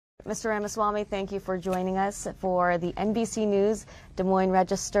Mr. Ramaswamy, thank you for joining us for the NBC News Des Moines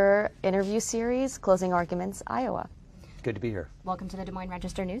Register interview series, Closing Arguments, Iowa. Good to be here. Welcome to the Des Moines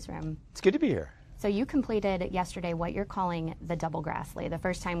Register newsroom. It's good to be here. So you completed yesterday what you're calling the double Grassley, the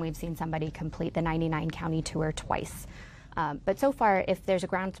first time we've seen somebody complete the 99-county tour twice. But so far, if there's a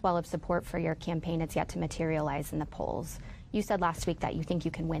groundswell of support for your campaign, it's yet to materialize in the polls. You said last week that you think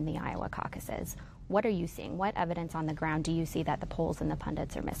you can win the Iowa caucuses. What are you seeing? What evidence on the ground do you see that the polls and the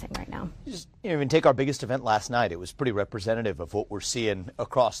pundits are missing right now? Just, even take our biggest event last night. It was pretty representative of what we're seeing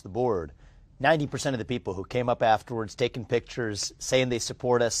across the board. 90% of the people who came up afterwards, taking pictures, saying they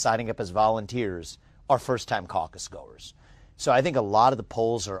support us, signing up as volunteers, are first-time caucus goers. So I think a lot of the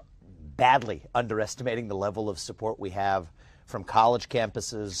polls are badly underestimating the level of support we have from college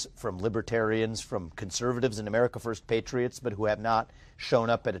campuses, from libertarians, from conservatives and America First patriots, but who have not shown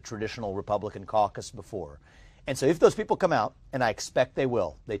up at a traditional Republican caucus before. And so if those people come out, and I expect they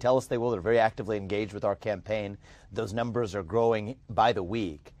will, they tell us they will, they're very actively engaged with our campaign, those numbers are growing by the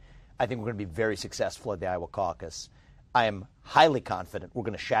week, I think we're going to be very successful at the Iowa caucus. I am highly confident we're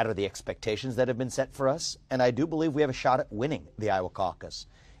going to shatter the expectations that have been set for us, and I do believe we have a shot at winning the Iowa caucus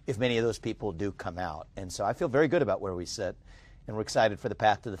if many of those people do come out. And so I feel very good about where we sit, and we're excited for the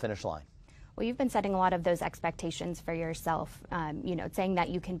path to the finish line. Well, you've been setting a lot of those expectations for yourself, saying that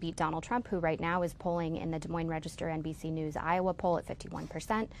you can beat Donald Trump, who right now is polling in the Des Moines Register NBC News Iowa poll at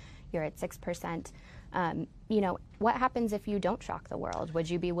 51%. You're at 6%. What happens if you don't shock the world? Would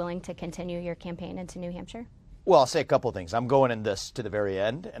you be willing to continue your campaign into New Hampshire? Well, I'll say a couple of things. I'm going in this to the very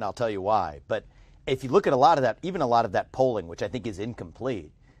end, and I'll tell you why. But if you look at a lot of that, even a lot of that polling, which I think is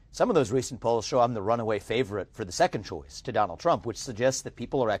incomplete, some of those recent polls show I'm the runaway favorite for the second choice to Donald Trump, which suggests that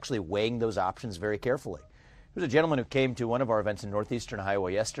people are actually weighing those options very carefully. There was a gentleman who came to one of our events in northeastern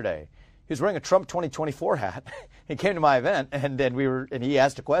Iowa yesterday. He was wearing a Trump 2024 hat. He came to my event, and he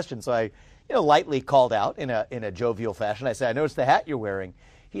asked a question. So I, lightly called out in a jovial fashion. I said, "I noticed the hat you're wearing."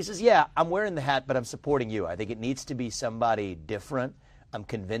 He says, "Yeah, I'm wearing the hat, but I'm supporting you. I think it needs to be somebody different. I'm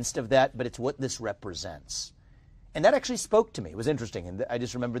convinced of that, but it's what this represents." And that actually spoke to me. It was interesting. And I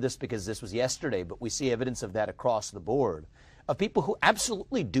just remember this because this was yesterday, but we see evidence of that across the board, of people who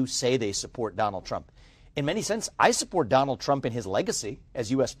absolutely do say they support Donald Trump. In many sense, I support Donald Trump in his legacy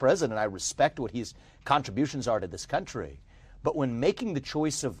as U.S. president. I respect what his contributions are to this country. But when making the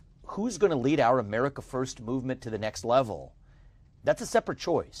choice of who's going to lead our America First movement to the next level, that's a separate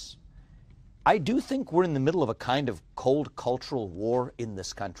choice. I do think we're in the middle of a kind of cold cultural war in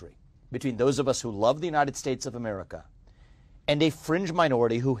this country between those of us who love the United States of America and a fringe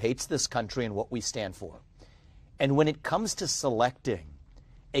minority who hates this country and what we stand for. And when it comes to selecting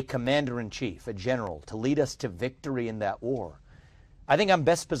a commander-in-chief, a general, to lead us to victory in that war, I think I'm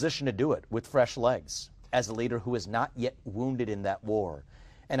best positioned to do it with fresh legs as a leader who is not yet wounded in that war.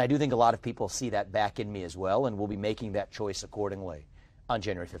 And I do think a lot of people see that back in me as well, and will be making that choice accordingly on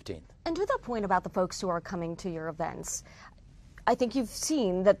January 15th. And to that point about the folks who are coming to your events, I think you've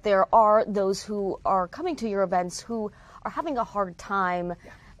seen that there are those who are coming to your events who are having a hard time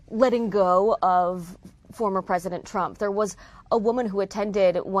letting go of former President Trump. There was a woman who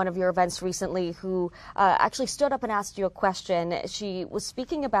attended one of your events recently who actually stood up and asked you a question. She was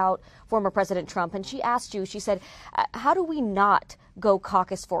speaking about former President Trump, and she asked you, she said, how do we not go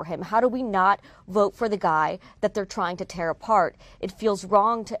caucus for him? How do we not vote for the guy that they're trying to tear apart? It feels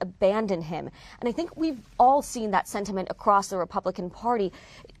wrong to abandon him. And I think we've all seen that sentiment across the Republican Party.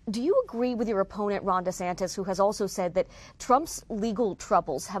 Do you agree with your opponent, Ron DeSantis, who has also said that Trump's legal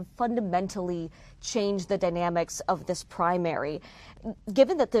troubles have fundamentally changed the dynamics of this primary,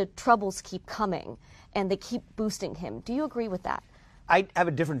 given that the troubles keep coming and they keep boosting him? Do you agree with that? I have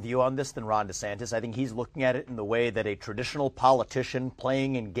a different view on this than Ron DeSantis. I think he's looking at it in the way that a traditional politician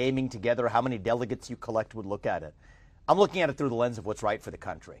playing and gaming together how many delegates you collect would look at it. I'm looking at it through the lens of what's right for the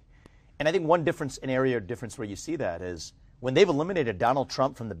country. And I think one difference, an area of difference where you see that is when they've eliminated Donald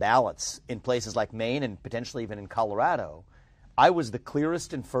Trump from the ballots in places like Maine and potentially even in Colorado, I was the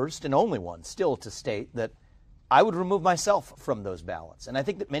clearest and first and only one still to state that I would remove myself from those ballots. And I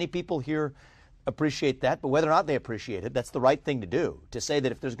think that many people here appreciate that, but whether or not they appreciate it, that's the right thing to do, to say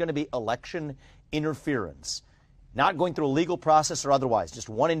that if there's going to be election interference, not going through a legal process or otherwise, just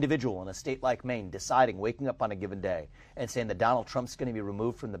one individual in a state like Maine deciding, waking up on a given day and saying that Donald Trump's going to be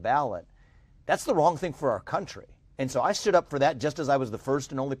removed from the ballot, that's the wrong thing for our country. And so I stood up for that just as I was the first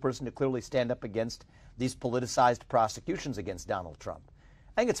and only person to clearly stand up against these politicized prosecutions against Donald Trump.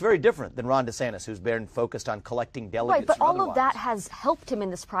 I think it's very different than Ron DeSantis, who's been focused on collecting delegates. Right, but all of that has helped him in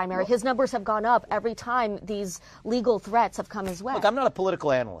this primary. His numbers have gone up every time these legal threats have come his way. Look, I'm not a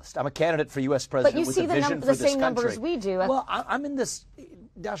political analyst. I'm a candidate for U.S. president with a vision for this country. But you see the same numbers we do. Well, I'm in this.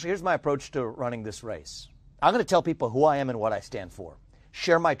 Dasha, here's my approach to running this race. I'm going to tell people who I am and what I stand for.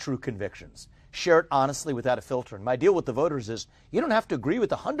 Share my true convictions. Share it honestly without a filter. And my deal with the voters is you don't have to agree with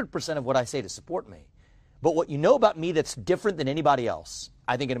 100% of what I say to support me. But what you know about me that's different than anybody else,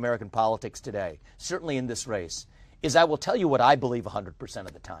 I think in American politics today, certainly in this race, is I will tell you what I believe 100%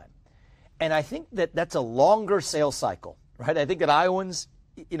 of the time. And I think that that's a longer sales cycle, right? I think that Iowans,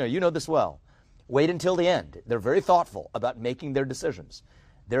 you know this well, wait until the end. They're very thoughtful about making their decisions.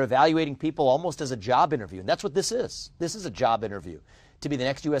 They're evaluating people almost as a job interview. And that's what this is. This is a job interview to be the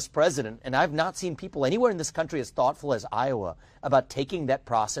next U.S. president. And I've not seen people anywhere in this country as thoughtful as Iowa about taking that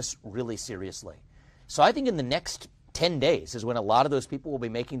process really seriously. So I think in the next 10 days is when a lot of those people will be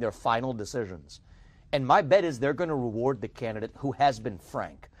making their final decisions. And my bet is they're going to reward the candidate who has been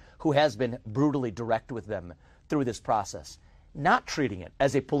frank, who has been brutally direct with them through this process, not treating it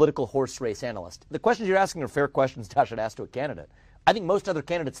as a political horse race analyst. The questions you're asking are fair questions Dasha should ask to a candidate. I think most other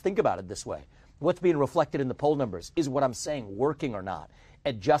candidates think about it this way. What's being reflected in the poll numbers? Is what I'm saying working or not?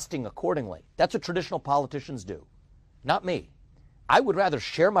 Adjusting accordingly. That's what traditional politicians do, not me. I would rather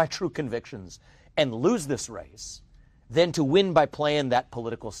share my true convictions and lose this race than to win by playing that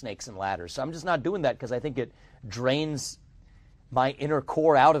political snakes and ladders. So I'm just not doing that because I think it drains my inner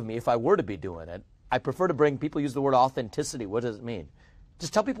core out of me if I were to be doing it. I prefer to bring, people use the word authenticity. What does it mean?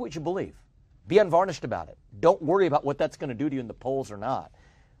 Just tell people what you believe. Be unvarnished about it. Don't worry about what that's going to do to you in the polls or not.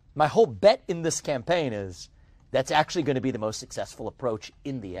 My whole bet in this campaign is that's actually going to be the most successful approach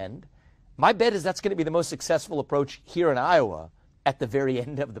in the end. My bet is that's going to be the most successful approach here in Iowa at the very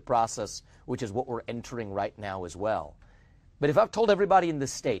end of the process, which is what we're entering right now as well. But if I've told everybody in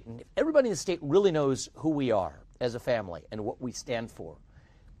this state, and if everybody in the state really knows who we are as a family and what we stand for,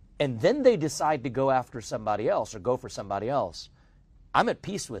 and then they decide to go after somebody else or go for somebody else, I'm at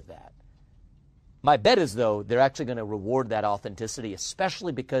peace with that. My bet is, though, they're actually going to reward that authenticity,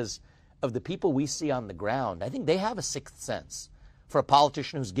 especially because of the people we see on the ground. I think they have a sixth sense for a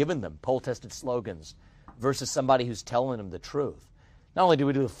politician who's given them poll-tested slogans versus somebody who's telling them the truth. Not only do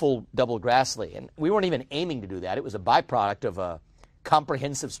we do the full double Grassley, and we weren't even aiming to do that. It was a byproduct of a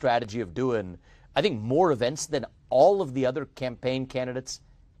comprehensive strategy of doing, I think, more events than all of the other campaign candidates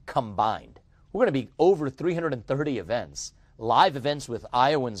combined. We're going to be over 330 events, live events with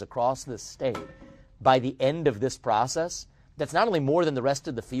Iowans across this state by the end of this process. That's not only more than the rest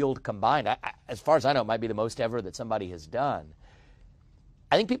of the field combined. As far as I know, it might be the most ever that somebody has done.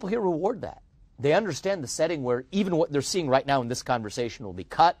 I think people here reward that. They understand the setting where even what they're seeing right now in this conversation will be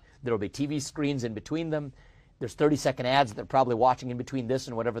cut. There will be TV screens in between them. There's 30-second ads that they're probably watching in between this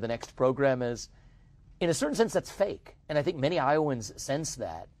and whatever the next program is. In a certain sense, that's fake. And I think many Iowans sense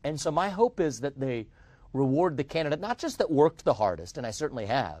that. And so my hope is that they reward the candidate, not just that worked the hardest, and I certainly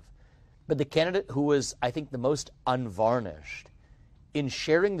have, but the candidate who was, I think, the most unvarnished in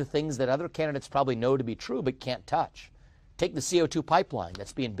sharing the things that other candidates probably know to be true but can't touch. Take the CO2 pipeline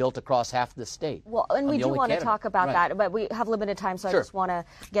that's being built across half the state. Well, and we do want to talk about that, but we have limited time, so I just want to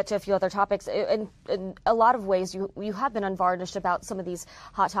get to a few other topics. In a lot of ways, you have been unvarnished about some of these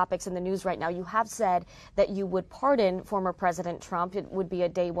hot topics in the news right now. You have said that you would pardon former President Trump. It would be a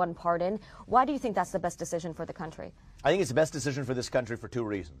day one pardon. Why do you think that's the best decision for the country? I think it's the best decision for this country for two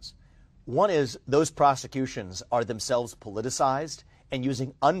reasons. One is those prosecutions are themselves politicized and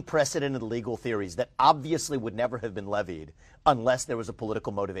using unprecedented legal theories that obviously would never have been levied unless there was a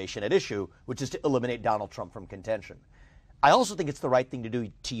political motivation at issue, which is to eliminate Donald Trump from contention. I also think it's the right thing to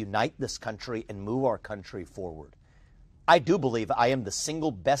do to unite this country and move our country forward. I do believe I am the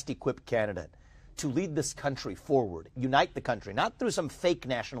single best equipped candidate to lead this country forward, unite the country, not through some fake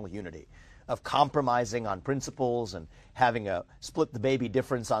national unity of compromising on principles and having a split the baby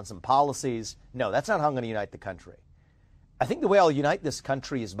difference on some policies. No, that's not how I'm going to unite the country. I think the way I'll unite this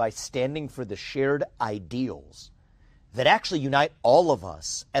country is by standing for the shared ideals that actually unite all of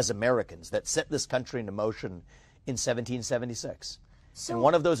us as Americans that set this country into motion in 1776. And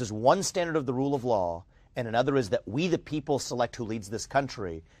one of those is one standard of the rule of law, and another is that we the people select who leads this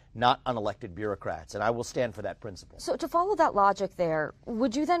country, not unelected bureaucrats. And I will stand for that principle. So to follow that logic there,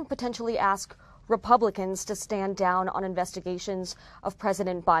 would you then potentially ask Republicans to stand down on investigations of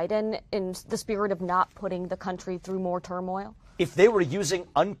President Biden in the spirit of not putting the country through more turmoil? If they were using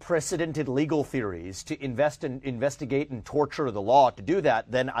unprecedented legal theories to investigate and torture the law to do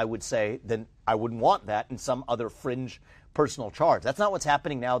that, then I would say then I wouldn't want that in some other fringe personal charge. That's not what's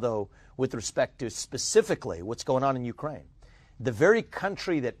happening now, though, with respect to specifically what's going on in Ukraine. the very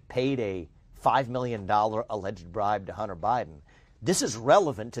country that paid a $5 million alleged bribe to Hunter Biden, this is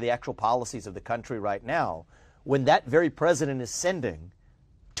relevant to the actual policies of the country right now, when that very president is sending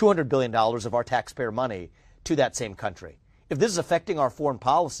 $200 billion of our taxpayer money to that same country. If this is affecting our foreign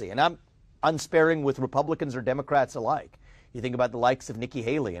policy, and I'm unsparing with Republicans or Democrats alike, you think about the likes of Nikki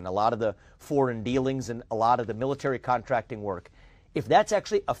Haley and a lot of the foreign dealings and a lot of the military contracting work. If that's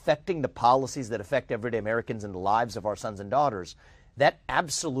actually affecting the policies that affect everyday Americans and the lives of our sons and daughters, that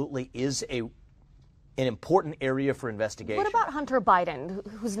absolutely is an important area for investigation. What about Hunter Biden,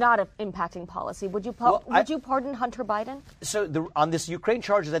 who's not impacting policy? Would you pardon Hunter Biden? So on this Ukraine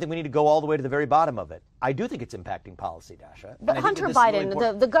charges, I think we need to go all the way to the very bottom of it. I do think it's impacting policy, Dasha. But Hunter Biden,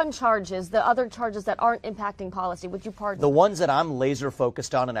 really the gun charges, the other charges that aren't impacting policy, would you pardon? The ones that I'm laser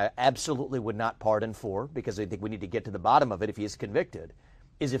focused on and I absolutely would not pardon for, because I think we need to get to the bottom of it if he is convicted,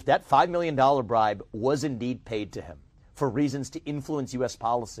 is if that $5 million bribe was indeed paid to him for reasons to influence U.S.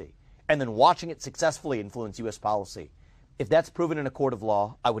 policy, and then watching it successfully influence U.S. policy. If that's proven in a court of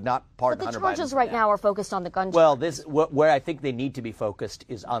law, I would not pardon Hunter Biden. But the charges right now are focused on the gun Well, charges. where I think they need to be focused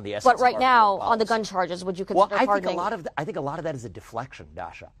is on the essence But right of our now, foreign on the policy. gun charges, would you consider pardoning? I think a lot of that is a deflection,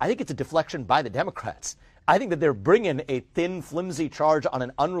 Dasha. I think it's a deflection by the Democrats. I think that they're bringing a thin, flimsy charge on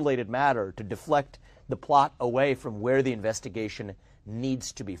an unrelated matter to deflect the plot away from where the investigation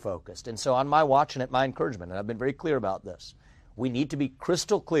needs to be focused. And so on my watch and at my encouragement, and I've been very clear about this, we need to be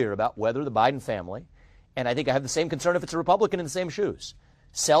crystal clear about whether the Biden family, and I think I have the same concern if it's a Republican in the same shoes,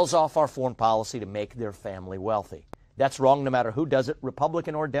 sells off our foreign policy to make their family wealthy. That's wrong no matter who does it,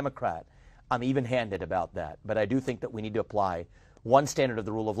 Republican or Democrat. I'm even-handed about that. But I do think that we need to apply one standard of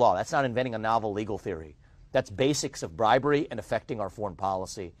the rule of law. That's not inventing a novel legal theory. That's basics of bribery and affecting our foreign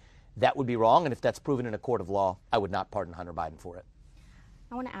policy. That would be wrong, and if that's proven in a court of law, I would not pardon Hunter Biden for it.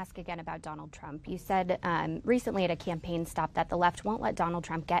 I want to ask again about Donald Trump. You said recently at a campaign stop that the left won't let Donald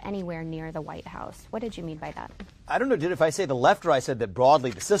Trump get anywhere near the White House. What did you mean by that? I don't know if I say the left or I said that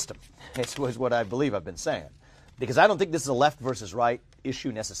broadly the system. This was what I believe I've been saying. Because I don't think this is a left versus right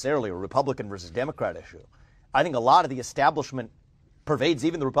issue necessarily, or Republican versus Democrat issue. I think a lot of the establishment pervades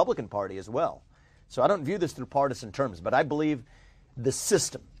even the Republican Party as well. So I don't view this through partisan terms, but I believe the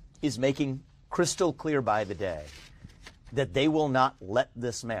system is making crystal clear by the day that they will not let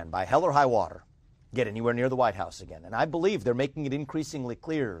this man, by hell or high water, get anywhere near the White House again. And I believe they're making it increasingly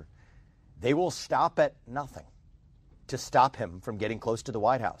clear they will stop at nothing to stop him from getting close to the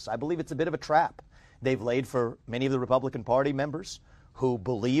White House. I believe it's a bit of a trap they've laid for many of the Republican Party members who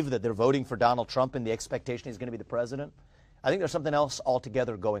believe that they're voting for Donald Trump in the expectation he's going to be the president. I think there's something else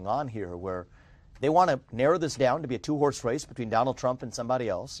altogether going on here where they want to narrow this down to be a two-horse race between Donald Trump and somebody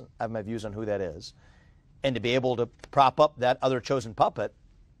else. I have my views on who that is. And to be able to prop up that other chosen puppet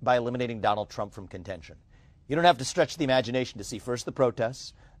by eliminating Donald Trump from contention. You don't have to stretch the imagination to see first the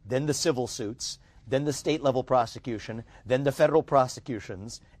protests, then the civil suits, then the state-level prosecution, then the federal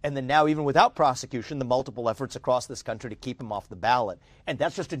prosecutions, and then now, even without prosecution, the multiple efforts across this country to keep him off the ballot. And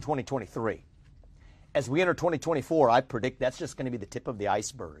that's just in 2023. As we enter 2024, I predict that's just going to be the tip of the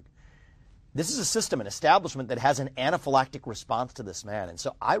iceberg. This is a system, an establishment that has an anaphylactic response to this man. And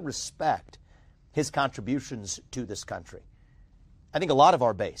so I respect his contributions to this country. I think a lot of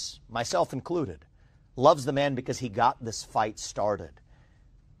our base, myself included, loves the man because he got this fight started.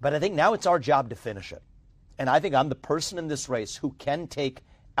 But I think now it's our job to finish it. And I think I'm the person in this race who can take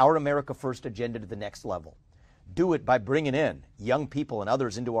our America First agenda to the next level. Do it by bringing in young people and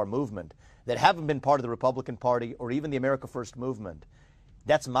others into our movement that haven't been part of the Republican Party or even the America First movement.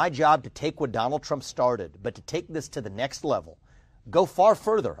 That's my job, to take what Donald Trump started, but to take this to the next level. Go far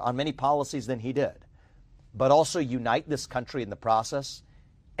further on many policies than he did, but also unite this country in the process.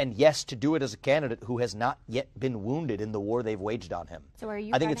 And yes, to do it as a candidate who has not yet been wounded in the war they've waged on him. So are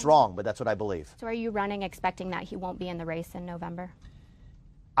you I think it's wrong, but that's what I believe. So are you running expecting that he won't be in the race in November?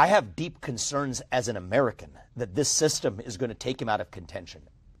 I have deep concerns as an American that this system is going to take him out of contention.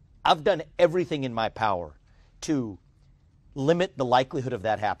 I've done everything in my power to limit the likelihood of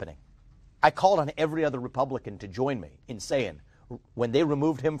that happening. I called on every other Republican to join me in saying, when they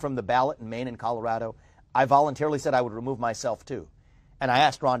removed him from the ballot in Maine and Colorado, I voluntarily said I would remove myself too. And I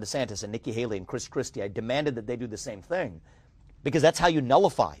asked Ron DeSantis and Nikki Haley and Chris Christie, I demanded that they do the same thing, because that's how you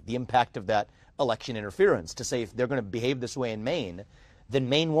nullify the impact of that election interference, to say if they're going to behave this way in Maine, then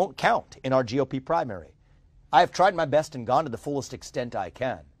Maine won't count in our GOP primary. I have tried my best and gone to the fullest extent I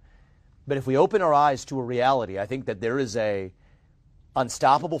can. But if we open our eyes to a reality, I think that there is a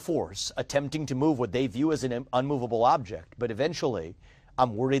unstoppable force attempting to move what they view as an unmovable object. But eventually,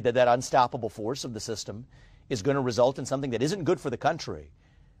 I'm worried that that unstoppable force of the system is going to result in something that isn't good for the country,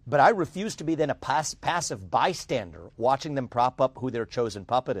 But I refuse to be then a passive bystander watching them prop up who their chosen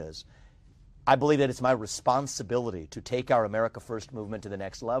puppet is. I believe that it's my responsibility to take our America First movement to the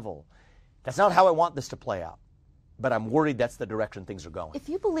next level. That's not how I want this to play out, but I'm worried that's the direction things are going. If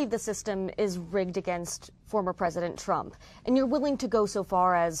you believe the system is rigged against former President Trump, and you're willing to go so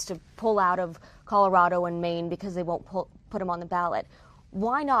far as to pull out of Colorado and Maine because they won't put him on the ballot,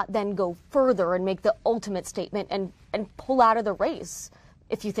 why not then go further and make the ultimate statement and pull out of the race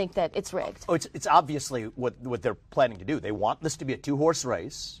if you think that it's rigged? Oh, it's obviously what they're planning to do. They want this to be a two-horse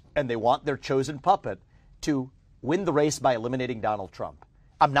race, and they want their chosen puppet to win the race by eliminating Donald Trump.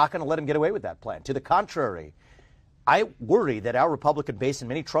 I'm not going to let him get away with that plan. To the contrary, I worry that our Republican base and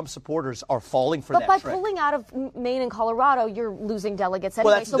many Trump supporters are falling for that trick. But by pulling out of Maine and Colorado, you're losing delegates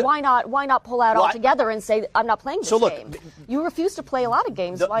anyway. So why not pull out altogether and say, I'm not playing this game? You refuse to play a lot of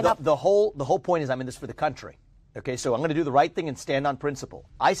games. Why not? The whole point is I'm in this for the country. Okay, so I'm going to do the right thing and stand on principle.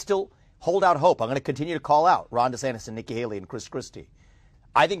 I still hold out hope. I'm going to continue to call out Ron DeSantis and Nikki Haley and Chris Christie.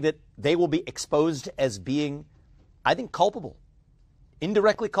 I think that they will be exposed as being, I think, culpable.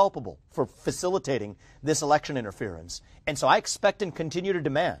 Indirectly culpable for facilitating this election interference. And so I expect and continue to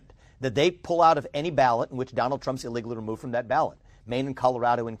demand that they pull out of any ballot in which Donald Trump's illegally removed from that ballot, Maine and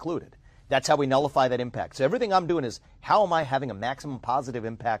Colorado included. That's how we nullify that impact. So everything I'm doing is how am I having a maximum positive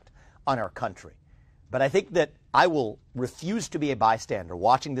impact on our country? But I think that I will refuse to be a bystander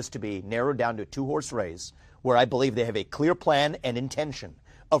watching this to be narrowed down to a two-horse race where I believe they have a clear plan and intention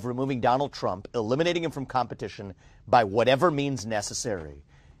of removing Donald Trump, eliminating him from competition by whatever means necessary.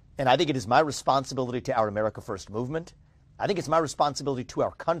 And I think it is my responsibility to our America First movement. I think it's my responsibility to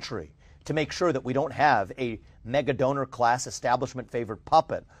our country to make sure that we don't have a mega donor class establishment favored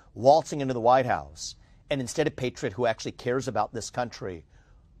puppet waltzing into the White House, and instead a patriot who actually cares about this country,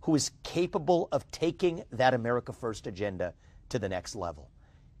 who is capable of taking that America First agenda to the next level.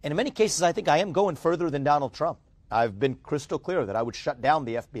 And in many cases, I think I am going further than Donald Trump. I've been crystal clear that I would shut down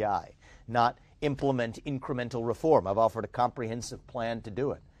the FBI, not implement incremental reform. I've offered a comprehensive plan to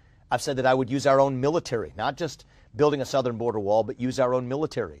do it. I've said that I would use our own military, not just building a southern border wall, but use our own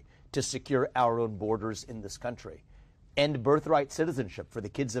military to secure our own borders in this country. End birthright citizenship for the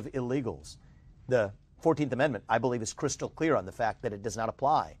kids of illegals. The 14th Amendment, I believe, is crystal clear on the fact that it does not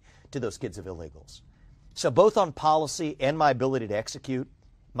apply to those kids of illegals. So both on policy and my ability to execute,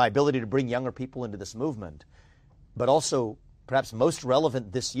 my ability to bring younger people into this movement, but also, perhaps most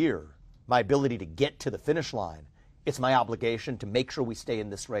relevant this year, my ability to get to the finish line. It's my obligation to make sure we stay in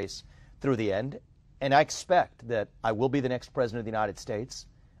this race through the end. And I expect that I will be the next president of the United States.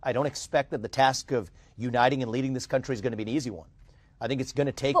 I don't expect that the task of uniting and leading this country is going to be an easy one. I think it's going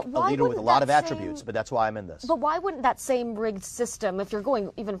to take a leader with a lot of attributes, but that's why I'm in this. But why wouldn't that same rigged system, if you're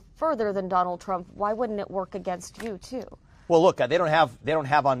going even further than Donald Trump, why wouldn't it work against you too? Well, look, they don't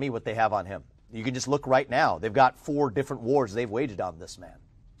have on me what they have on him. You can just look right now. They've got 4 different wars they've waged on this man.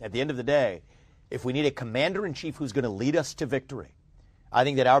 At the end of the day, if we need a commander-in-chief who's going to lead us to victory, I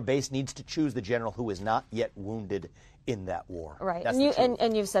think that our base needs to choose the general who is not yet wounded in that war. Right. That's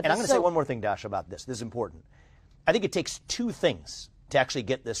and you've said and this. I'm going to say one more thing, Dasha, about this. This is important. I think it takes 2 things to actually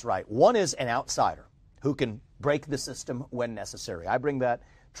get this right. One is an outsider who can break the system when necessary. I bring that.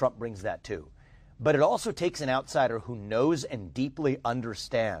 Trump brings that too. But it also takes an outsider who knows and deeply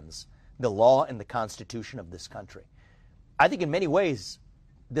understands the law and the Constitution of this country. I think in many ways,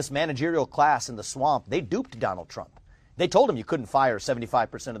 this managerial class in the swamp, they duped Donald Trump. They told him you couldn't fire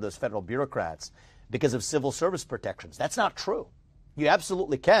 75% of those federal bureaucrats because of civil service protections. That's not true. You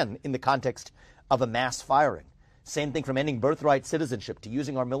absolutely can in the context of a mass firing. Same thing from ending birthright citizenship to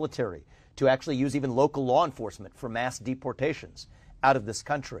using our military to actually use even local law enforcement for mass deportations out of this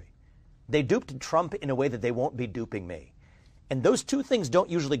country. They duped Trump in a way that they won't be duping me. And those 2 things don't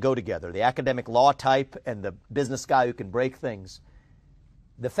usually go together, the academic law type and the business guy who can break things.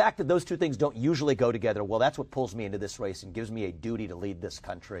 The fact that those 2 things don't usually go together, well, that's what pulls me into this race and gives me a duty to lead this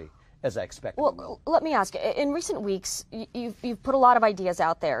country as I expect it will. Let me ask, in recent weeks, you've put a lot of ideas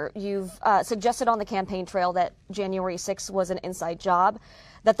out there. You've suggested on the campaign trail that January 6th was an inside job,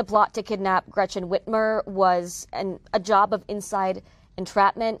 that the plot to kidnap Gretchen Whitmer was a job of inside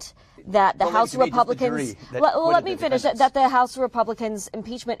entrapment, that the House Republicans, let me finish, that the House Republicans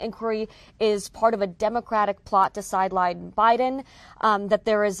impeachment inquiry is part of a Democratic plot to sideline Biden, that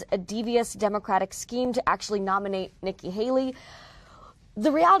there is a devious Democratic scheme to actually nominate Nikki Haley.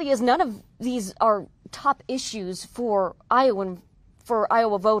 The reality is none of these are top issues for Iowan for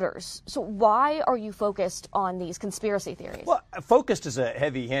Iowa voters. So why are you focused on these conspiracy theories? Well, focused is a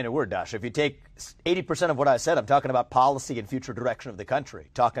heavy-handed word, Dasha. If you take 80% of what I said, I'm talking about policy and future direction of the country,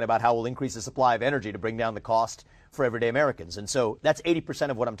 talking about how we'll increase the supply of energy to bring down the cost for everyday Americans. And so that's 80%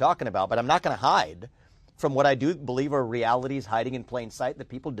 of what I'm talking about, but I'm not going to hide from what I do believe are realities hiding in plain sight that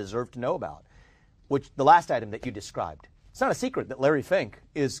people deserve to know about, which the last item that you described. It's not a secret that Larry Fink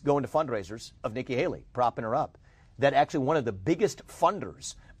is going to fundraisers of Nikki Haley, propping her up. That actually one of the biggest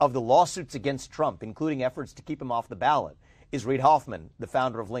funders of the lawsuits against Trump, including efforts to keep him off the ballot, is Reid Hoffman, the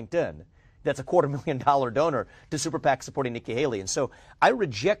founder of LinkedIn. That's a $250,000 donor to super PAC supporting Nikki Haley. And so I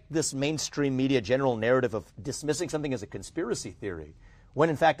reject this mainstream media general narrative of dismissing something as a conspiracy theory, when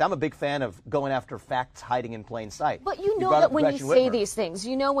in fact I'm a big fan of going after facts hiding in plain sight. But you know that when you say these things,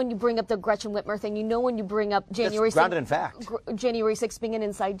 you know when you bring up the Gretchen Whitmer thing, you know when you bring up January 6th, grounded in fact. January 6th being an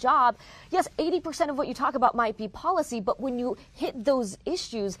inside job. Yes, 80% of what you talk about might be policy, but when you hit those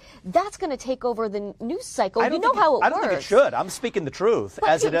issues, that's going to take over the news cycle. You know how it works. I don't think it should. I'm speaking the truth, but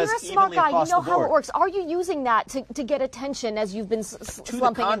as it does evenly across the board. You're a smart guy. You know how it works. Are you using that to get attention as you've been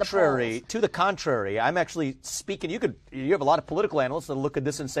slumping in the polls? To the contrary, I'm actually speaking. You have a lot of political analysts that look at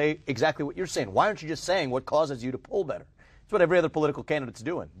this and say exactly what you're saying. Why aren't you just saying what causes you to poll better? It's what every other political candidate's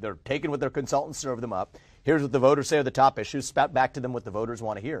doing. They're taking what their consultants serve them up. Here's what the voters say are the top issues. Spout back to them what the voters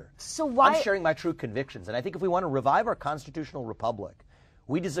want to hear. So why? I'm sharing my true convictions. And I think if we want to revive our constitutional republic,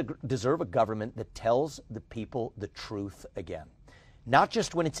 we deserve a government that tells the people the truth again. Not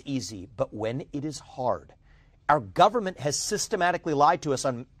just when it's easy, but when it is hard. Our government has systematically lied to us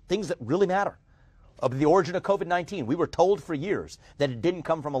on things that really matter. Of the origin of COVID-19. We were told for years that it didn't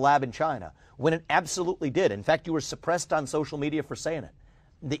come from a lab in China, when it absolutely did. In fact, you were suppressed on social media for saying it.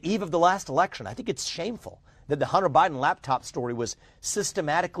 The eve of the last election, I think it's shameful that the Hunter Biden laptop story was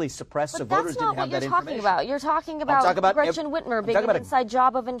systematically suppressed, so voters didn't have that information. But that's not what you're talking about. You're talking about Gretchen Whitmer being an inside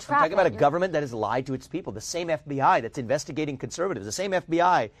job of entrapment. I'm talking about a government that has lied to its people. The same FBI that's investigating conservatives, the same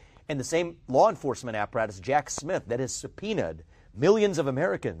FBI and the same law enforcement apparatus, Jack Smith, that has subpoenaed millions of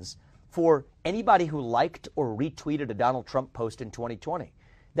Americans for anybody who liked or retweeted a Donald Trump post in 2020.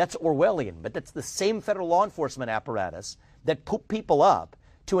 That's Orwellian, but that's the same federal law enforcement apparatus that put people up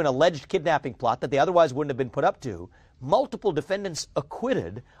to an alleged kidnapping plot that they otherwise wouldn't have been put up to. Multiple defendants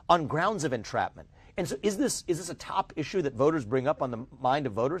acquitted on grounds of entrapment. And so is this a top issue that voters bring up on the mind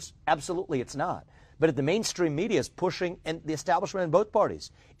of voters? Absolutely it's not. But the mainstream media is pushing, and the establishment in both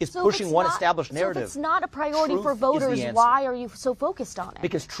parties is pushing one established narrative. So if it's not a priority for voters, why are you so focused on it?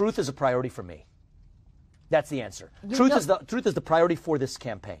 Because truth is a priority for me. That's the answer. Truth is the priority for this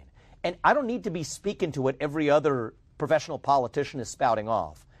campaign. And I don't need to be speaking to what every other professional politician is spouting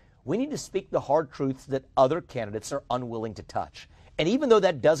off. We need to speak the hard truths that other candidates are unwilling to touch. And even though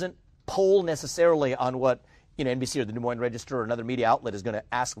that doesn't poll necessarily on what NBC or the Des Moines Register or another media outlet is going to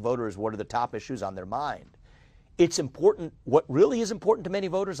ask voters what are the top issues on their mind. It's important. What really is important to many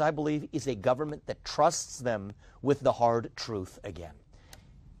voters, I believe, is a government that trusts them with the hard truth again.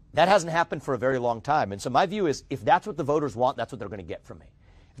 That hasn't happened for a very long time. And so my view is if that's what the voters want, that's what they're going to get from me.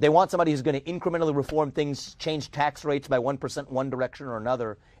 If they want somebody who's going to incrementally reform things, change tax rates by 1% one direction or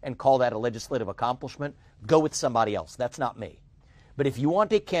another, and call that a legislative accomplishment, go with somebody else. That's not me. But if you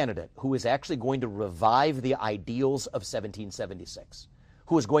want a candidate who is actually going to revive the ideals of 1776,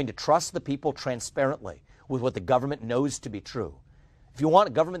 who is going to trust the people transparently with what the government knows to be true, if you want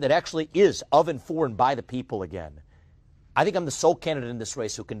a government that actually is of and for and by the people again, I think I'm the sole candidate in this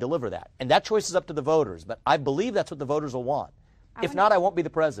race who can deliver that. And that choice is up to the voters, but I believe that's what the voters will want. If not, I won't be the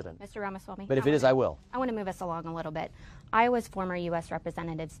president. Mr. Ramaswamy. But if it is, I will. I want to move us along a little bit. Iowa's former U.S.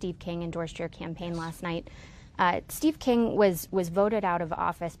 Representative Steve King endorsed your campaign last night. Steve King was voted out of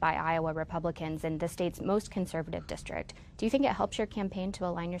office by Iowa Republicans in the state's most conservative district. Do you think it helps your campaign to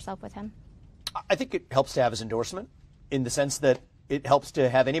align yourself with him? I think it helps to have his endorsement in the sense that it helps to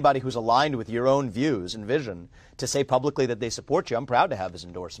have anybody who's aligned with your own views and vision to say publicly that they support you. I'm proud to have his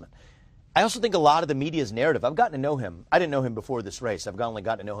endorsement. I also think a lot of the media's narrative, I've gotten to know him. I didn't know him before this race. I've only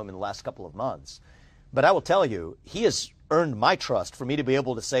gotten to know him in the last couple of months. But I will tell you, he has earned my trust for me to be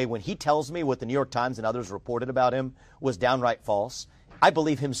able to say when he tells me what the New York Times and others reported about him was downright false, I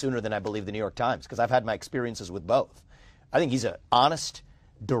believe him sooner than I believe the New York Times because I've had my experiences with both. I think he's an honest,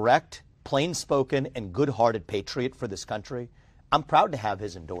 direct, plain-spoken, and good-hearted patriot for this country. I'm proud to have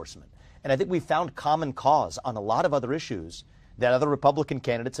his endorsement. And I think we've found common cause on a lot of other issues that other Republican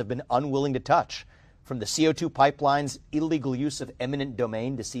candidates have been unwilling to touch, from the CO2 pipelines, illegal use of eminent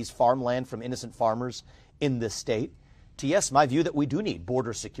domain to seize farmland from innocent farmers in this state, to, yes, my view that we do need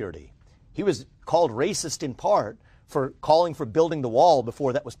border security. He was called racist in part for calling for building the wall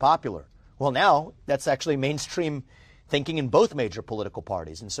before that was popular. Well, now that's actually mainstream thinking in both major political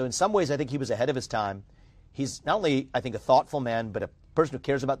parties. And so in some ways, I think he was ahead of his time. He's not only, I think, a thoughtful man, but a person who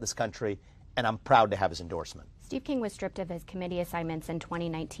cares about this country, and I'm proud to have his endorsement. Steve King was stripped of his committee assignments in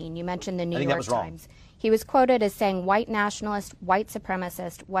 2019. You mentioned the New York that was wrong. Times. He was quoted as saying, white nationalist, white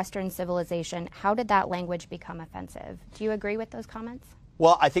supremacist, Western civilization. How did that language become offensive? Do you agree with those comments?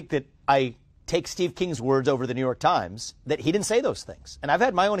 Well, I think that I take Steve King's words over the New York Times, that he didn't say those things. And I've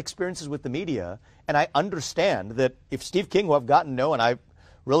had my own experiences with the media, and I understand that if Steve King, who I've gotten to know, and I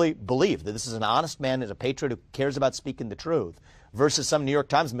really believe that this is an honest man, is a patriot who cares about speaking the truth, versus some New York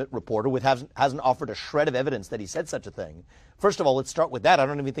Times reporter who hasn't offered a shred of evidence that he said such a thing. First of all, let's start with that. I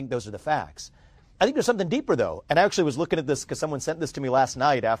don't even think those are the facts. I think there's something deeper, though. And I actually was looking at this because someone sent this to me last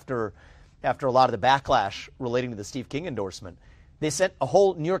night after a lot of the backlash relating to the Steve King endorsement. They sent a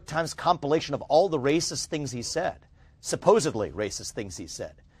whole New York Times compilation of all the racist things he said, supposedly racist things he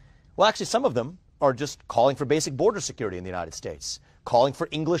said. Well, actually, some of them are just calling for basic border security in the United States, calling for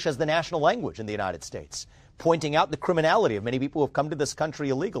English as the national language in the United States, pointing out the criminality of many people who have come to this country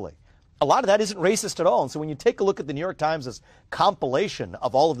illegally. A lot of that isn't racist at all. And so when you take a look at the New York Times' compilation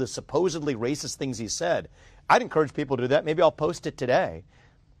of all of the supposedly racist things he said, I'd encourage people to do that. Maybe I'll post it today.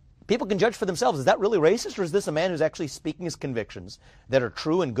 People can judge for themselves. Is that really racist, or is this a man who's actually speaking his convictions that are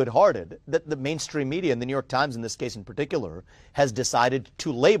true and good-hearted, that the mainstream media, and the New York Times in this case in particular, has decided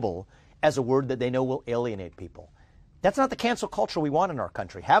to label as a word that they know will alienate people? That's not the cancel culture we want in our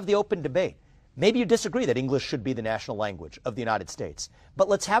country. Have the open debate. Maybe you disagree that English should be the national language of the United States. But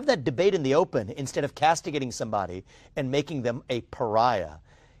let's have that debate in the open instead of castigating somebody and making them a pariah.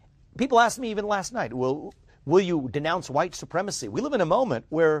 People asked me even last night, will you denounce white supremacy? We live in a moment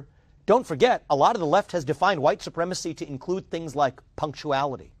where, don't forget, a lot of the left has defined white supremacy to include things like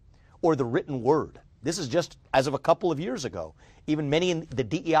punctuality or the written word. This is just as of a couple of years ago. Even many in the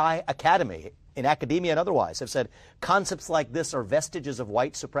DEI Academy, in academia and otherwise, have said concepts like this are vestiges of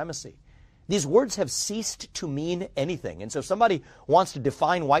white supremacy. These words have ceased to mean anything. And so if somebody wants to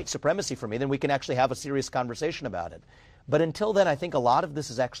define white supremacy for me, then we can actually have a serious conversation about it. But until then, I think a lot of this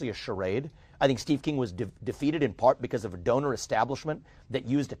is actually a charade. I think Steve King was defeated in part because of a donor establishment that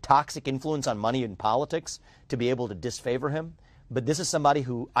used a toxic influence on money in politics to be able to disfavor him. But this is somebody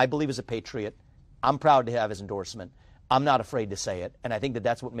who I believe is a patriot. I'm proud to have his endorsement. I'm not afraid to say it, and I think that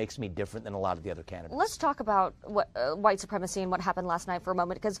that's what makes me different than a lot of the other candidates. Let's talk about white supremacy and what happened last night for a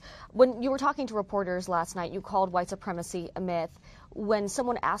moment, because when you were talking to reporters last night, you called white supremacy a myth. When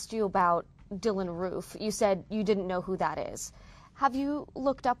someone asked you about Dylan Roof, you said you didn't know who that is. Have you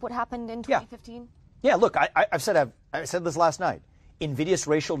looked up what happened in 2015? Yeah, look, I said this last night. Invidious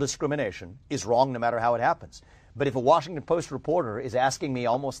racial discrimination is wrong no matter how it happens. But if a Washington Post reporter is asking me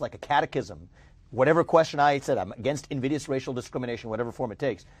almost like a catechism, whatever question I said, I'm against invidious racial discrimination, whatever form it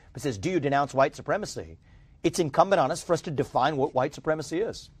takes, but says, do you denounce white supremacy? It's incumbent on us for us to define what white supremacy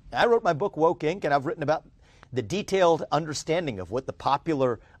is. I wrote my book, Woke Inc., and I've written about the detailed understanding of what the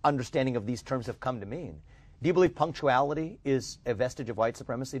popular understanding of these terms have come to mean. Do you believe punctuality is a vestige of white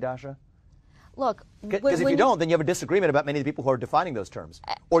supremacy, Dasha? Look, because if you don't, then you have a disagreement about many of the people who are defining those terms,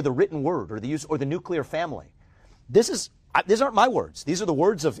 or the written word, or the use, or the nuclear family. These aren't my words. These are the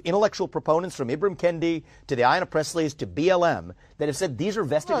words of intellectual proponents from Ibram Kendi to the Ayanna Presleys to BLM that have said these are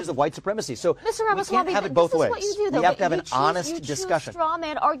vestiges of white supracy. So Mr. we can't have it both ways. What you do, though. We have to have an honest discussion. Straw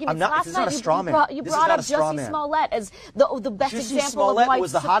man arguments. Last night you brought up Jussie Smollett as the best example of white supremacy.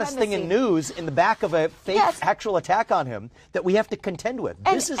 Was the hottest thing in news in the back of a fake actual attack on him that we have to contend with.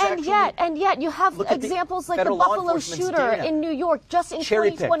 And yet you have examples like the Buffalo shooter in New York just in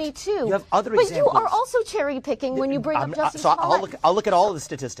 2022. You have other examples. But you are also cherry picking when you bring up Jussie Smollett. I'll look at all of the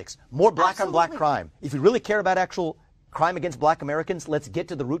statistics. More black-on-black crime. If we really care about actual crime against black Americans, let's get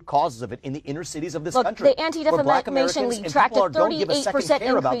to the root causes of it in the inner cities of this country. The Anti-Defamation League tracked a 38%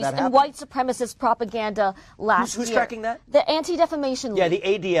 increase in white supremacist propaganda last year. Who's tracking that? The Anti-Defamation League. Yeah, the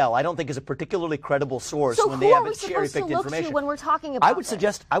ADL, I don't think is a particularly credible source when they have cherry-picked information. So who are we supposed to look to when we're talking about I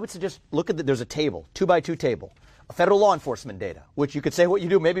would suggest look at there's a table, 2x2 table. Federal law enforcement data, which you could say what you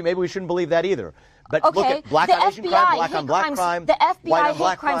do. Maybe we shouldn't believe that either. But look at black on Asian crime, black on black crime, the FBI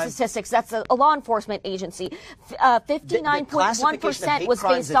hate crime statistics. That's a law enforcement agency. 59.1% was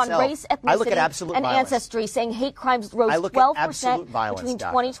based on race, ethnicity, and ancestry, saying hate crimes rose 12% between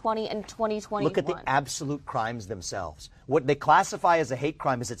 2020 and 2021. Look at the absolute crimes themselves. What they classify as a hate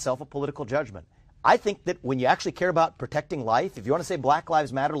crime is itself a political judgment. I think that when you actually care about protecting life, if you want to say Black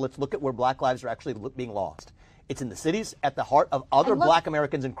Lives Matter, let's look at where Black lives are actually being lost. It's in the cities, at the heart of other black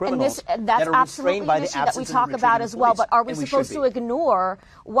Americans and criminals that's that are restrained by the absolutely an issue that we absence talk of about as well. police. But are we supposed to ignore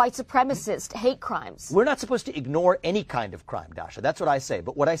white supremacist hate crimes? We're not supposed to ignore any kind of crime, Dasha. That's what I say.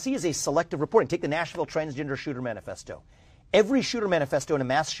 But what I see is a selective reporting. Take the Nashville Transgender Shooter Manifesto. Every shooter manifesto in a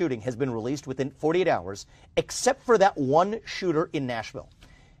mass shooting has been released within 48 hours, except for that one shooter in Nashville.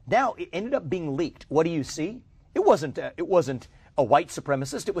 Now, it ended up being leaked. What do you see? It wasn't a white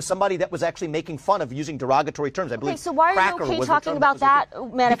supremacist. It was somebody that was actually making fun of using derogatory terms. I believe. Okay, so why are you okay talking about that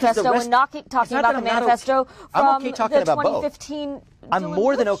manifesto and not talking about the manifesto from the 2015? I'm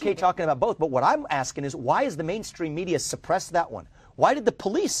more than okay talking about both. But what I'm asking is, why is the mainstream media suppress that one? Why did the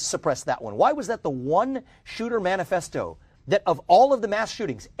police suppress that one? Why was that the one shooter manifesto that of all of the mass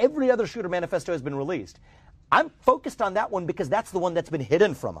shootings, every other shooter manifesto has been released? I'm focused on that one because that's the one that's been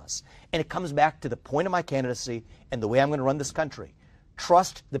hidden from us. And it comes back to the point of my candidacy and the way I'm going to run this country.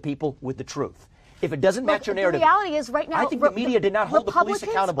 Trust the people with the truth. If it doesn't match your narrative, the reality is right now, I think the media did not hold the police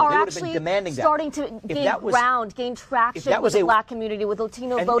accountable. They would have been demanding that. Starting to gain traction with the black community, with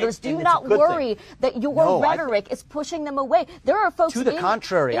Latino voters. Do not worry that your rhetoric is pushing them away. There are folks to the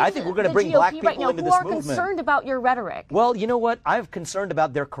contrary. I think we're going to bring black people into this movement who are concerned about your rhetoric. Well, you know what? I'm concerned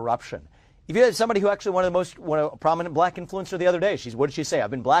about their corruption. If you had somebody who actually one of the most prominent black influencer the other day, what did she say?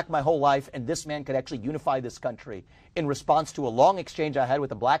 I've been black my whole life, and this man could actually unify this country, in response to a long exchange I had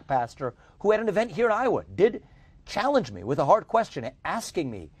with a black pastor who had an event here in Iowa, did challenge me with a hard question, asking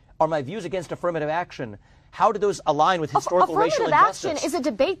me, are my views against affirmative action, how do those align with historical racial injustice? Affirmative action is a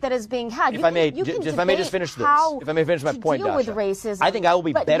debate that is being had. If I may just finish this. If I may finish my point, Dasha. With racism, I think I will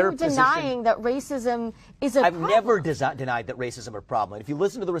be better positioned. But you're denying that racism is a problem. I've never denied that racism is a problem. And if you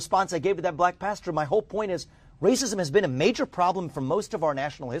listen to the response I gave to that black pastor, my whole point is racism has been a major problem for most of our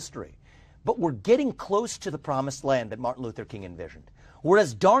national history. But we're getting close to the promised land that Martin Luther King envisioned. We're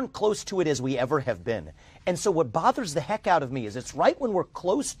as darn close to it as we ever have been. And so what bothers the heck out of me is it's right when we're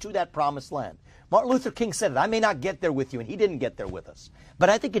close to that promised land. Martin Luther King said it, I may not get there with you, and he didn't get there with us. But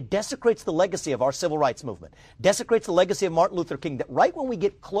I think it desecrates the legacy of our civil rights movement, desecrates the legacy of Martin Luther King, that right when we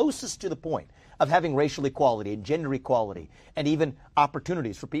get closest to the point of having racial equality and gender equality and even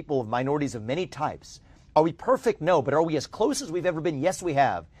opportunities for people of minorities of many types, are we perfect? No. But are we as close as we've ever been? Yes, we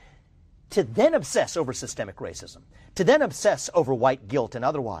have. To then obsess over systemic racism, to then obsess over white guilt and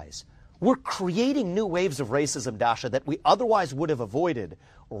otherwise, we're creating new waves of racism, Dasha, that we otherwise would have avoided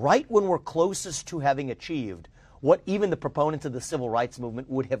right when we're closest to having achieved what even the proponents of the civil rights movement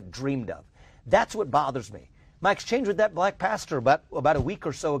would have dreamed of. That's what bothers me. My exchange with that black pastor about a week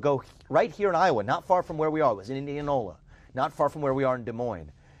or so ago, right here in Iowa, not far from where we are, it was in Indianola, not far from where we are in Des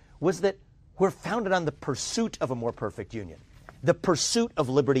Moines, was that we're founded on the pursuit of a more perfect union, the pursuit of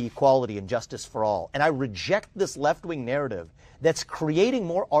liberty, equality, and justice for all. And I reject this left-wing narrative that's creating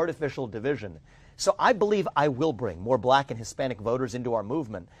more artificial division. So I believe I will bring more black and Hispanic voters into our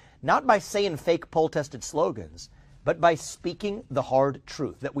movement, not by saying fake poll-tested slogans, but by speaking the hard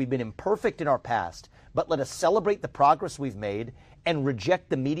truth, that we've been imperfect in our past, but let us celebrate the progress we've made and reject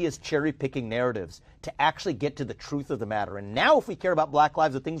the media's cherry-picking narratives to actually get to the truth of the matter. And now if we care about black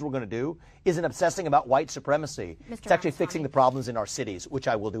lives, the things we're going to do isn't obsessing about white supremacy. It's actually fixing the problems in our cities, which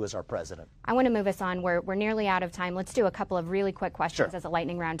I will do as our president. I want to move us on. We're nearly out of time. Let's do a couple of really quick questions as a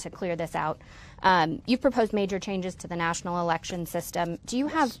lightning round to clear this out. You've proposed major changes to the national election system. Do you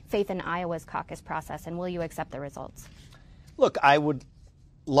have faith in Iowa's caucus process, and will you accept the results? Look, I would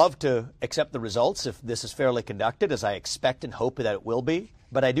love to accept the results if this is fairly conducted, as I expect and hope that it will be.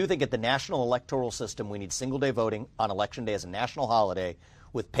 But I do think at the national electoral system, we need single-day voting on Election Day as a national holiday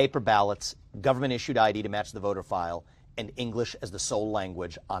with paper ballots, government-issued ID to match the voter file, and English as the sole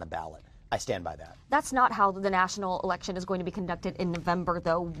language on a ballot. I stand by that. That's not how the national election is going to be conducted in November,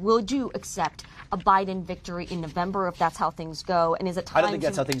 though. Would you accept a Biden victory in November if that's how things go? And is it time I don't think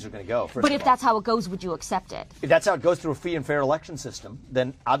that's how things are going to go. But if that's how it goes, would you accept it? If that's how it goes through a free and fair election system,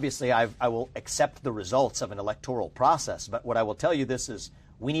 then obviously I will accept the results of an electoral process. But what I will tell you this is,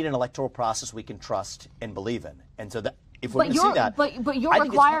 we need an electoral process we can trust and believe in. And so that if we're going to see that, but your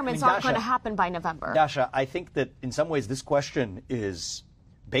requirements aren't going to happen by November. Dasha, I think that in some ways this question is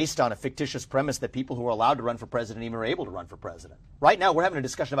based on a fictitious premise that people who are allowed to run for president even are able to run for president. Right now, we're having a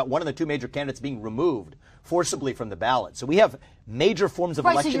discussion about one of the two major candidates being removed forcibly from the ballot. So we have major forms of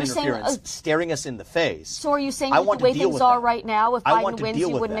election interference staring us in the face. So are you saying that the way things are right now, if Biden wins, you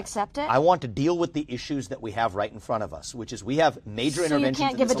wouldn't accept it? I want to deal with the issues that we have right in front of us, which is we have major interventions in this election. So you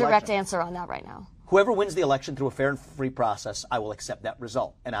can't give a direct answer on that right now? Whoever wins the election through a fair and free process, I will accept that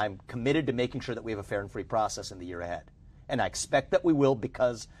result. And I'm committed to making sure that we have a fair and free process in the year ahead. and I expect that we will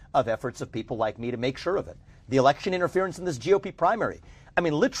because of efforts of people like me to make sure of it. The election interference in this GOP primary. I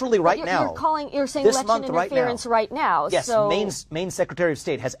mean, literally right now. You're saying election interference right now. Yes, so Maine's Secretary of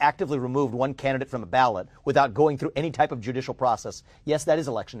State has actively removed one candidate from a ballot without going through any type of judicial process. Yes, that is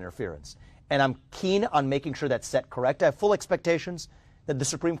election interference. And I'm keen on making sure that's set correct. I have full expectations that the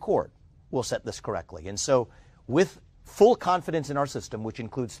Supreme Court will set this correctly. And so with full confidence in our system, which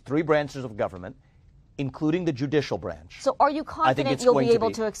includes 3 branches of government, including the judicial branch. So are you confident you'll be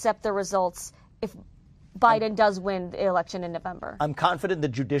able to accept the results if Biden does win the election in November? I'm confident the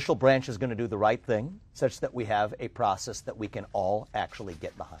judicial branch is going to do the right thing such that we have a process that we can all actually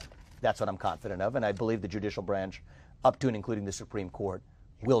get behind. That's what I'm confident of, and I believe the judicial branch, up to and including the Supreme Court,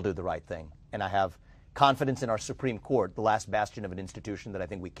 will do the right thing. And I have confidence in our Supreme Court, the last bastion of an institution that I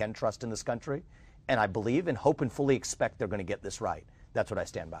think we can trust in this country, and I believe and hope and fully expect they're going to get this right. That's what I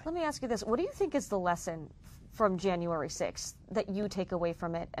stand by. Let me ask you this. What do you think is the lesson from January 6th that you take away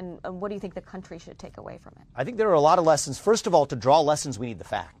from it, and what do you think the country should take away from it? I think there are a lot of lessons. First of all, to draw lessons, we need the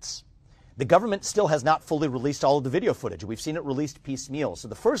facts. The government still has not fully released all of the video footage. We've seen it released piecemeal. So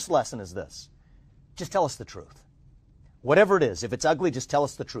the first lesson is this. Just tell us the truth. Whatever it is, if it's ugly, just tell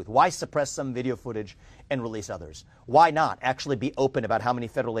us the truth. Why suppress some video footage and release others? Why not actually be open about how many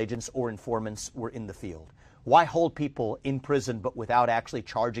federal agents or informants were in the field? Why hold people in prison but without actually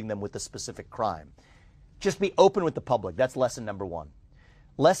charging them with a specific crime? Just be open with the public. That's lesson number 1.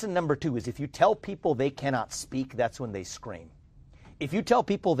 Lesson number 2 is if you tell people they cannot speak, that's when they scream. If you tell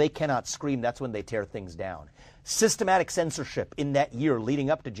people they cannot scream, that's when they tear things down. Systematic censorship in that year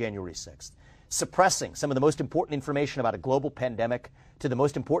leading up to January 6th. Suppressing some of the most important information about a global pandemic to the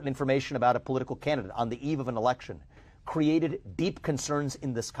most important information about a political candidate on the eve of an election created deep concerns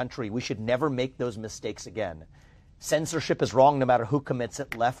in this country. We should never make those mistakes again. Censorship is wrong no matter who commits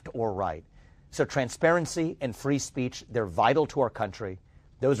it, left or right. So transparency and free speech, they're vital to our country.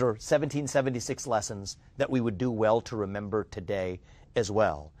 Those are 1776 lessons that we would do well to remember today as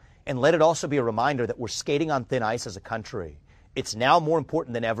well. And let it also be a reminder that we're skating on thin ice as a country. It's now more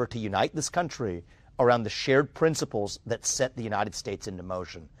important than ever to unite this country around the shared principles that set the United States into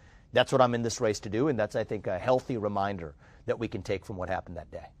motion. That's what I'm in this race to do, and that's, I think, a healthy reminder that we can take from what happened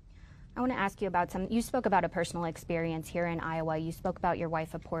that day. I want to ask you about you spoke about a personal experience here in Iowa. You spoke about your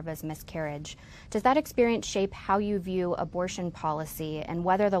wife Apoorva's miscarriage. Does that experience shape how you view abortion policy and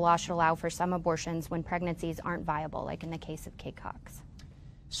whether the law should allow for some abortions when pregnancies aren't viable, like in the case of Kate Cox?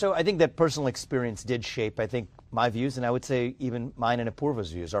 So I think that personal experience did shape, I think, my views, and I would say even mine and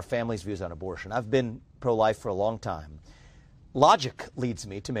Apoorva's views, our family's views on abortion. I've been pro-life for a long time. Logic leads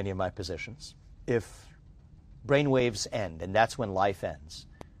me to many of my positions. If brainwaves end, and that's when life ends,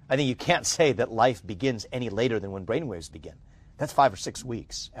 I think you can't say that life begins any later than when brainwaves begin. That's 5 or 6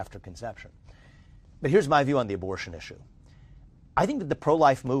 weeks after conception. But here's my view on the abortion issue. I think that the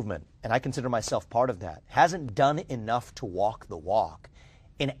pro-life movement, and I consider myself part of that, hasn't done enough to walk the walk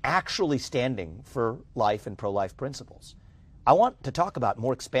in actually standing for life and pro-life principles. I want to talk about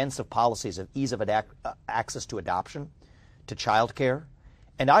more expansive policies of ease of access to adoption, to child care.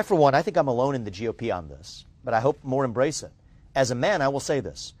 And I, for one, I think I'm alone in the GOP on this, but I hope more embrace it. As a man, I will say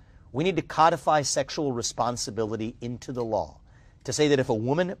this. We need to codify sexual responsibility into the law to say that if a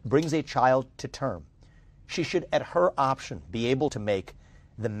woman brings a child to term, she should, at her option, be able to make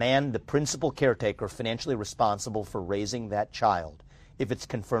the man, the principal caretaker, financially responsible for raising that child if it's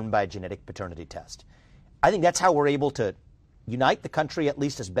confirmed by a genetic paternity test. I think that's how we're able to unite the country at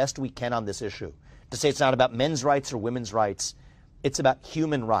least as best we can on this issue, to say it's not about men's rights or women's rights, it's about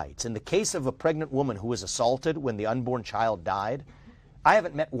human rights. In the case of a pregnant woman who was assaulted when the unborn child died, I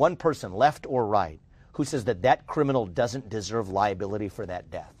haven't met one person, left or right, who says that that criminal doesn't deserve liability for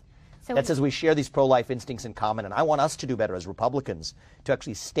that death. So that says we share these pro-life instincts in common, and I want us to do better as Republicans to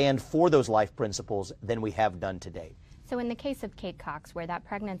actually stand for those life principles than we have done to date. So in the case of Kate Cox, where that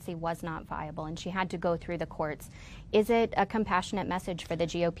pregnancy was not viable and she had to go through the courts, is it a compassionate message for the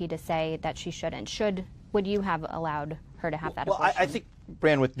GOP to say that she shouldn't? Would you have allowed her to have that abortion? Well, I think,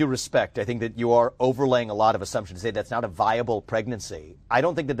 Brianne, with due respect, I think that you are overlaying a lot of assumptions to say that's not a viable pregnancy. I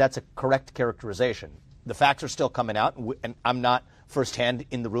don't think that that's a correct characterization. The facts are still coming out, and I'm not firsthand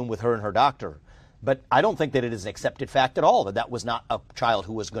in the room with her and her doctor. But I don't think that it is an accepted fact at all that that was not a child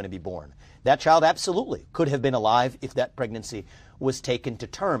who was going to be born. That child absolutely could have been alive if that pregnancy was taken to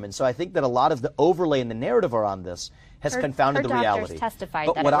term. And so I think that a lot of the overlay in the narrative around this has confounded the reality. Testified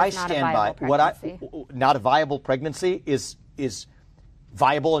but that what it I was stand not a viable pregnancy. Not a viable pregnancy is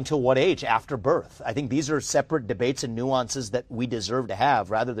viable until what age? After birth. I think these are separate debates and nuances that we deserve to have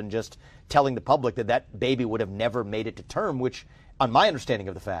rather than just telling the public that that baby would have never made it to term, which, on my understanding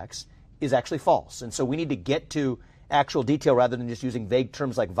of the facts, is actually false. And so we need to get to actual detail rather than just using vague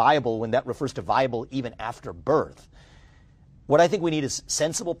terms like viable when that refers to viable even after birth. What I think we need is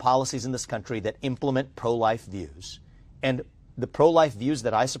sensible policies in this country that implement pro-life views. And the pro-life views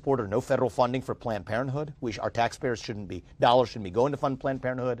that I support are no federal funding for Planned Parenthood. Our taxpayers dollars shouldn't be going to fund Planned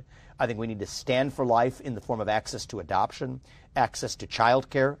Parenthood. I think we need to stand for life in the form of access to adoption, access to child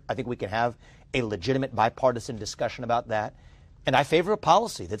care. I think we can have a legitimate bipartisan discussion about that. And I favor a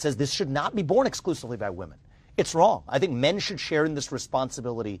policy that says this should not be borne exclusively by women. It's wrong. I think men should share in this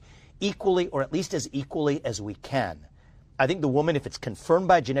responsibility equally, or at least as equally as we can. I think the woman, if it's confirmed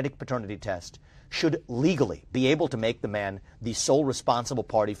by a genetic paternity test, should legally be able to make the man the sole responsible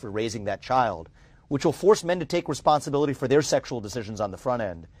party for raising that child, which will force men to take responsibility for their sexual decisions on the front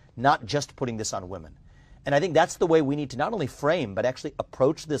end, not just putting this on women. And I think that's the way we need to not only frame, but actually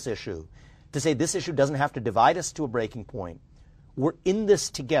approach this issue, to say this issue doesn't have to divide us to a breaking point. We're in this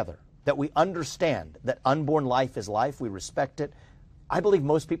together, that we understand that unborn life is life, we respect it. I believe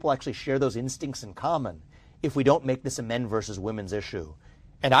most people actually share those instincts in common if we don't make this a men versus women's issue.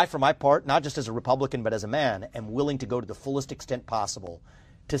 And I, for my part, not just as a Republican, but as a man, am willing to go to the fullest extent possible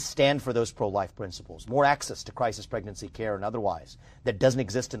to stand for those pro-life principles. More access to crisis pregnancy care and otherwise that doesn't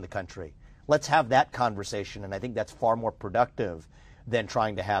exist in the country. Let's have that conversation, and I think that's far more productive than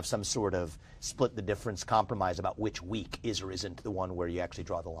trying to have some sort of split the difference compromise about which week is or isn't the one where you actually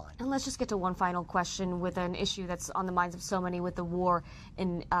draw the line. And let's just get to one final question with an issue that's on the minds of so many with the war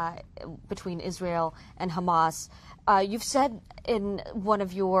between Israel and Hamas. You've said in one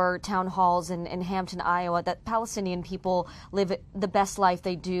of your town halls in Hampton, Iowa, that Palestinian people live the best life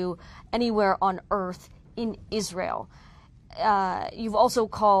they do anywhere on earth in Israel. You've also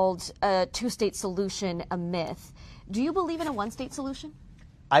called a two-state solution a myth. Do you believe in a one-state solution?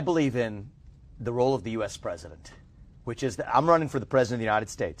 I believe in the role of the U.S. president, which is that I'm running for the president of the United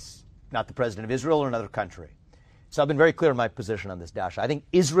States, not the president of Israel or another country. So I've been very clear in my position on this, Dasha. I think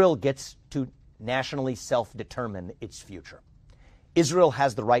Israel gets to nationally self-determine its future. Israel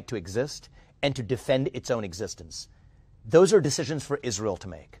has the right to exist and to defend its own existence. Those are decisions for Israel to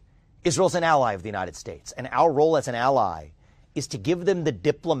make. Israel's an ally of the United States, and our role as an ally is to give them the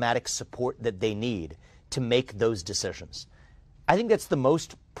diplomatic support that they need to make those decisions. I think that's the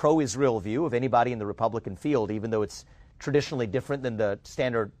most pro-Israel view of anybody in the Republican field, even though it's traditionally different than the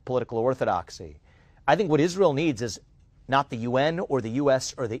standard political orthodoxy. I think what Israel needs is not the UN or the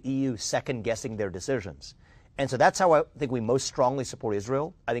US or the EU second-guessing their decisions. And so that's how I think we most strongly support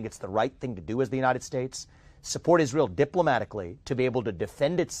Israel. I think it's the right thing to do as the United States. Support Israel diplomatically to be able to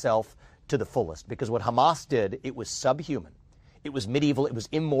defend itself to the fullest. Because what Hamas did, it was subhuman. It was medieval. It was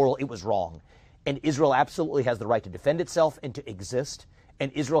immoral. It was wrong. And Israel absolutely has the right to defend itself and to exist.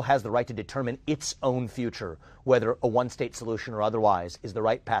 And Israel has the right to determine its own future, whether a one-state solution or otherwise is the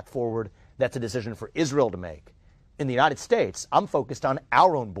right path forward. That's a decision for Israel to make. In the United States, I'm focused on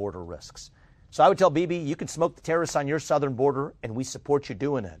our own border risks. So I would tell Bibi, you can smoke the terrorists on your southern border, and we support you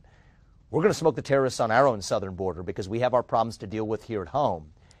doing it. We're going to smoke the terrorists on our own southern border because we have our problems to deal with here at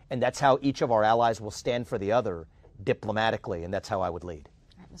home. And that's how each of our allies will stand for the other diplomatically, and that's how I would lead.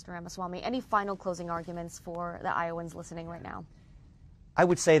 Mr. Ramaswamy, any final closing arguments for the Iowans listening right now? I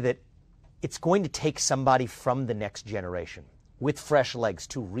would say that it's going to take somebody from the next generation with fresh legs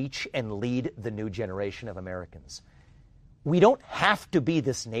to reach and lead the new generation of Americans. We don't have to be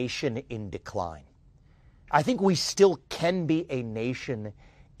this nation in decline. I think we still can be a nation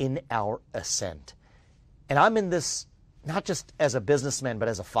in our ascent. And I'm in this not just as a businessman, but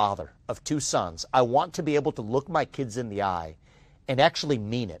as a father of two sons. I want to be able to look my kids in the eye and actually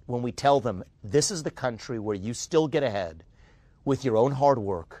mean it when we tell them this is the country where you still get ahead with your own hard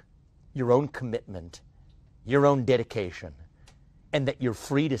work, your own commitment, your own dedication, and that you're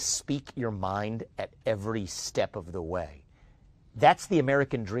free to speak your mind at every step of the way. That's the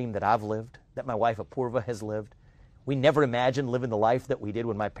American dream that I've lived, that my wife Apurva has lived. We never imagined living the life that we did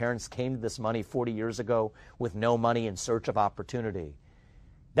when my parents came to this money 40 years ago with no money in search of opportunity.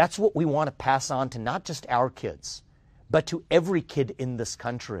 That's what we want to pass on to not just our kids, but to every kid in this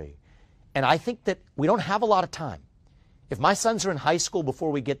country. And I think that we don't have a lot of time. If my sons are in high school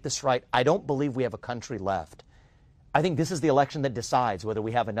before we get this right, I don't believe we have a country left. I think this is the election that decides whether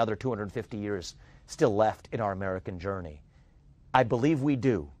we have another 250 years still left in our American journey. I believe we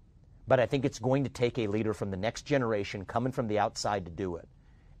do, but I think it's going to take a leader from the next generation coming from the outside to do it.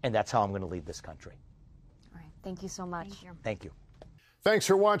 And that's how I'm going to lead this country. All right. Thank you so much. Thank you. Thanks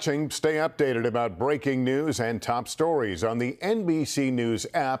for watching. Stay updated about breaking news and top stories on the NBC News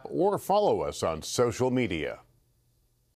app or follow us on social media.